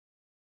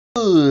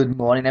Good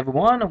morning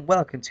everyone and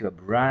welcome to a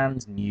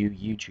brand new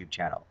YouTube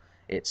channel.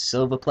 It's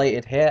Silver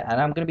Plated here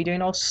and I'm going to be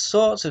doing all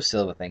sorts of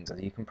silver things,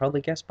 as you can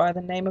probably guess by the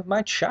name of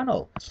my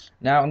channel.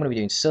 Now I'm going to be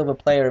doing silver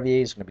player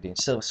reviews, we're going to be doing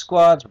silver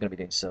squads, we're going to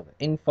be doing silver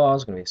infos,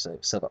 we're going to be doing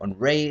silver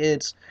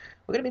unrated,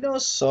 we're going to be doing all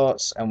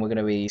sorts, and we're going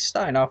to be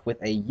starting off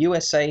with a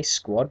USA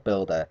squad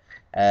builder,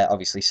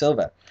 obviously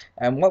silver.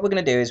 And what we're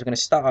going to do is we're going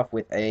to start off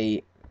with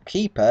a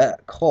keeper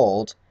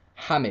called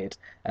Hamid.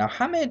 Now,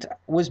 Hamid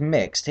was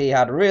mixed. He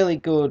had really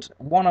good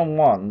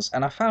one-on-ones,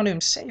 and I found him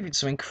saving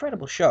some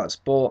incredible shots,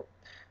 but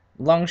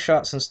long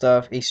shots and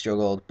stuff, he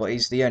struggled, but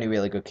he's the only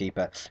really good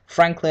keeper.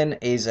 Franklin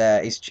is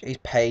his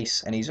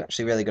pace, and he's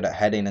actually really good at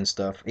heading and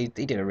stuff. He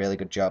did a really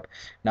good job.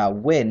 Now,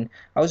 Win,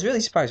 I was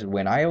really surprised with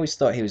Win. I always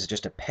thought he was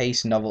just a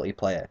pace novelty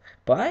player,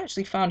 but I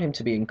actually found him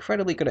to be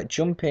incredibly good at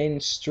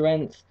jumping,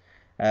 strength,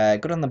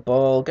 good on the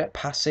ball, good at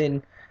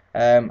passing.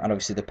 And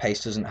obviously the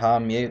pace doesn't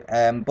harm you.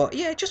 But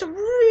yeah, just a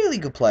really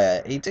good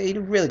player. He did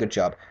a really good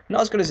job.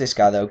 Not as good as this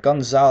guy though.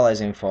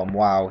 Gonzalez in form.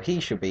 Wow, he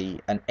should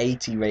be an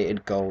 80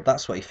 rated goal.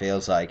 That's what he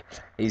feels like.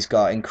 He's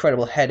got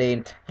incredible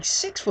heading. He's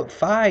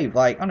 6'5".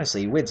 Like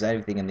honestly, he wins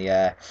everything in the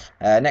air.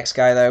 Next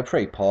guy though,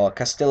 pretty poor.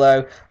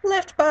 Castillo,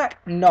 left back,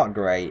 not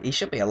great. He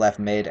should be a left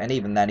mid, and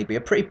even then he'd be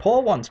a pretty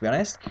poor one to be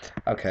honest.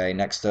 Okay,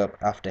 next up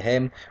after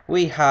him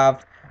we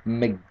have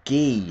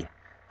McGee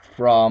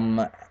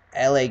from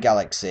LA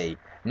Galaxy.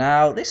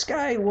 Now, this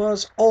guy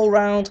was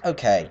all-round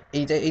okay.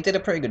 He did a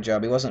pretty good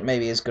job. He wasn't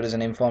maybe as good as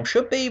an inform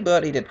should be,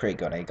 but he did pretty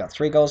good. He got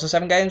 3 goals in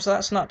 7 games, so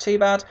that's not too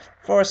bad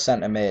for a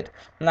centre mid.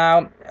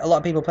 Now, a lot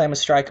of people play him as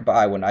striker, but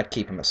I wouldn't. I'd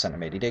keep him at centre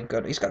mid. He did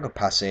good. He's got good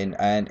passing,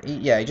 and he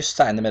just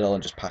sat in the middle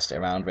and just passed it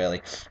around,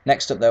 really.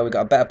 Next up, though, we've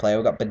got a better player.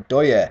 We've got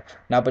Bedoya.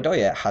 Now,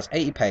 Bedoya has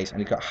 80 pace,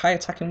 and he's got high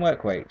attacking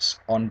work rates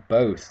on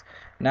both.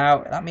 Now,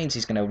 that means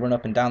he's going to run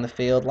up and down the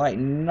field like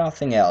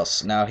nothing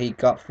else. Now, he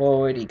got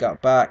forward, he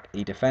got back,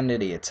 he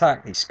defended, he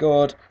attacked, he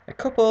scored a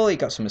couple, he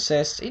got some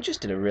assists. He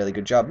just did a really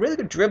good job. Really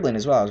good dribbling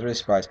as well. I was really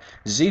surprised.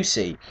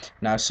 Zusi.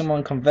 Now,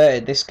 someone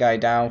converted this guy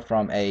down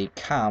from a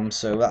cam,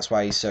 so that's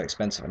why he's so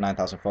expensive at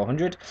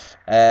 9,400.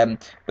 But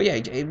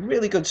yeah,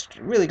 really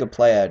good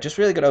player. Just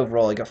really good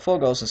overall. He got 4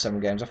 goals in 7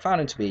 games. I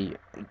found him to be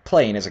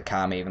playing as a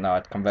cam, even though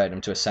I'd converted him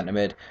to a centre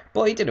mid.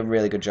 But he did a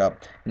really good job.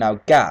 Now,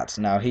 Gat.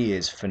 Now, he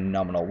is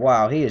phenomenal.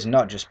 Wow, he is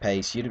not just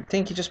pace. You'd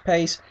think he just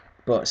pace,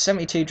 but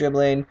 72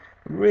 dribbling,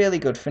 really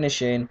good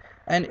finishing,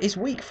 and his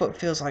weak foot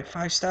feels like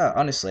 5-star,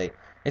 honestly.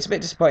 It's a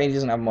bit disappointing he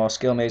doesn't have more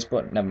skill moves,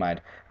 but never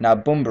mind. Now,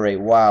 Bunbury,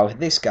 wow,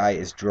 this guy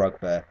is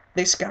Drogba.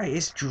 This guy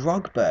is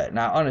Drogba.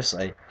 Now,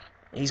 honestly,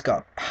 he's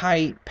got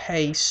height,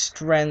 pace,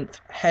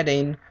 strength,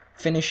 heading,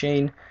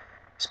 finishing.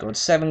 Scored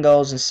 7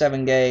 goals in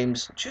 7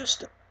 games.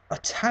 Just a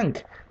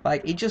tank.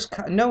 Like,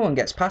 no one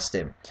gets past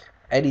him.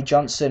 Eddie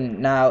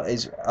Johnson now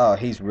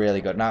he's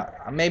really good. Now,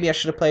 maybe I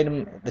should have played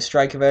him the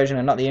striker version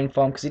and not the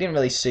inform, because he didn't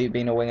really suit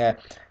being a winger,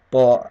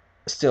 but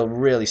still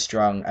really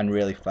strong and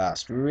really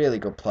fast. Really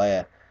good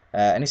player.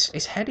 And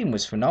his heading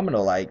was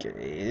phenomenal. Like,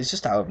 it's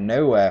just out of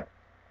nowhere.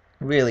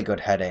 Really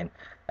good heading.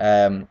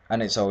 And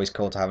it's always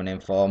cool to have an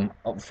inform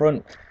up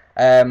front.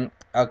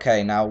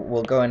 Okay, now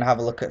we'll go and have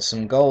a look at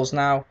some goals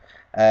now.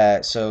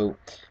 So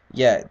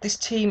yeah, this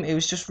team, it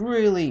was just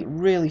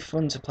really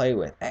fun to play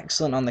with.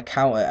 Excellent on the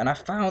counter, and I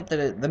found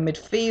that the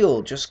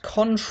midfield just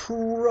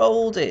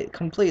controlled it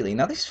completely.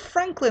 Now this is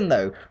Franklin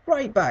though,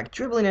 right back,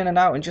 dribbling in and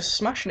out and just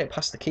smashing it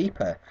past the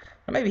keeper.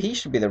 And maybe he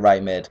should be the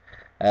right mid.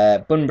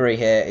 Bunbury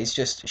here is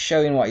just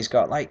showing what he's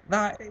got. Like,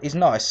 that is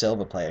not a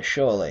silver player,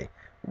 surely.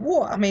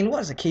 What? I mean,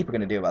 what is the keeper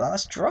going to do about that?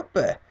 That's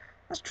Drogba.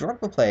 That's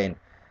Drogba playing.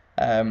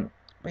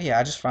 But yeah,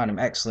 I just found him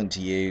excellent to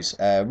use.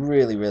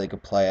 Really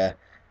good player.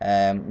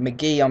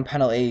 McGee on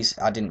penalties,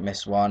 I didn't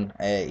miss one.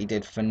 He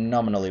did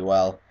phenomenally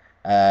well.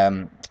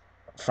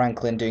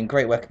 Franklin doing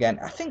great work again.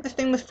 I think the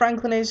thing with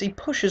Franklin is he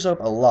pushes up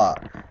a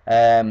lot.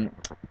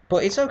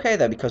 But it's okay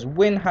though, because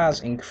Win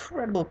has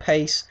incredible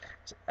pace,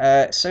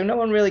 so no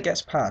one really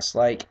gets past.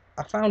 Like,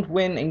 I found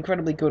Win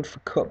incredibly good for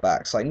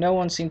cutbacks. Like, no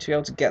one seemed to be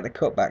able to get the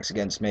cutbacks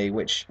against me,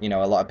 which, you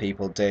know, a lot of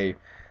people do,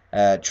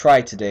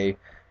 try to do.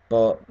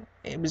 But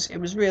it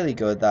was really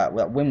good that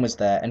Win was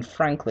there, and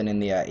Franklin in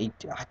the air.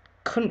 I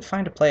couldn't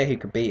find a player who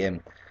could beat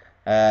him.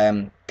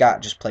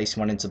 Gat just placed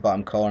one into the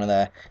bottom corner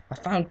there. I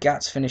found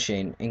Gat's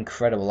finishing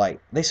incredible. Like,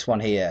 this one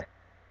here,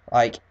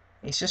 like,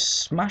 he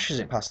just smashes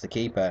it past the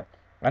keeper.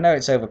 I know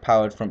it's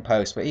overpowered front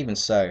post, but even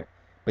so,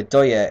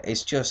 Bedoya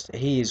is just,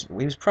 he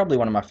was probably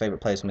one of my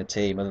favourite players on the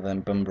team other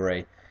than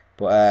Bunbury.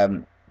 But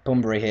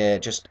Bunbury here,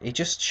 he's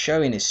just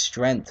showing his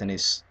strength and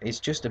his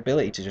just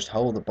ability to just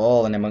hold the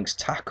ball and amongst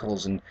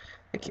tackles. And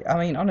I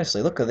mean,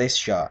 honestly, look at this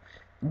shot.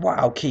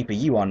 Wow, keeper,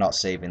 you are not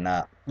saving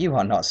that. You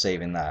are not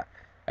saving that.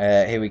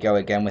 Here we go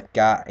again with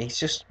Gat. He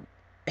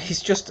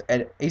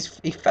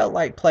felt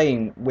like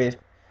playing with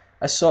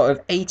a sort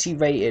of 80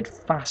 rated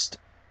fast,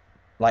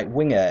 like,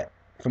 winger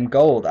from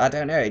gold. I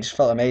don't know, it just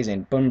felt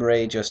amazing.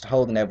 Bunbury just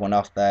holding everyone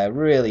off there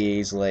really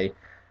easily.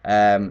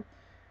 And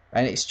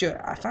it's just,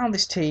 I found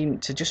this team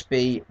to just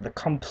be the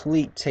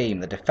complete team.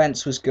 The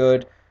defense was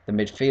good, the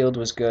midfield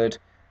was good.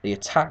 The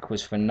attack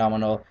was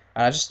phenomenal,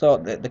 and I just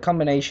thought that the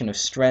combination of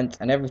strength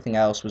and everything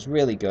else was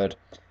really good.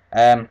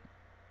 Um,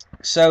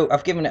 so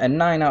I've given it a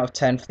 9 out of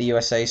 10 for the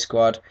USA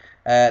squad.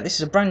 This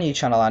is a brand new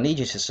channel. I need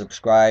you to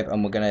subscribe,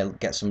 and we're going to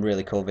get some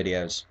really cool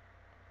videos.